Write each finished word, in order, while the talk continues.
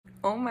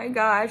Oh my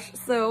gosh.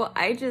 So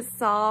I just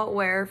saw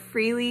where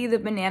Freelee, the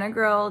banana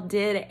girl,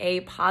 did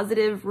a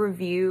positive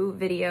review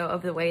video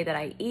of the way that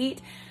I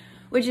eat,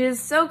 which is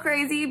so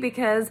crazy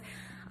because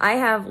I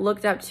have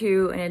looked up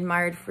to and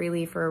admired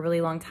Freelee for a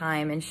really long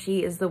time, and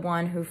she is the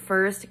one who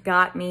first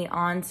got me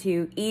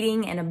onto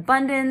eating in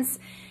abundance,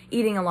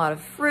 eating a lot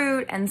of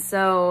fruit, and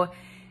so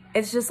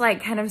it's just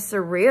like kind of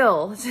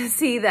surreal to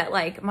see that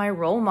like my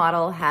role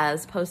model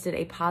has posted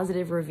a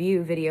positive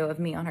review video of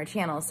me on her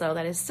channel. So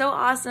that is so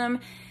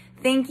awesome.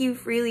 Thank you,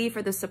 Freelee,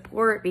 for the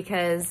support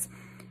because,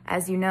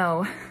 as you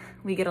know,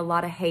 we get a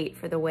lot of hate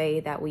for the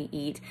way that we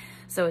eat.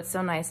 So it's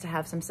so nice to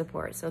have some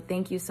support. So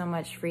thank you so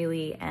much,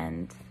 Freelee,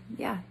 and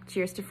yeah,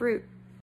 cheers to fruit.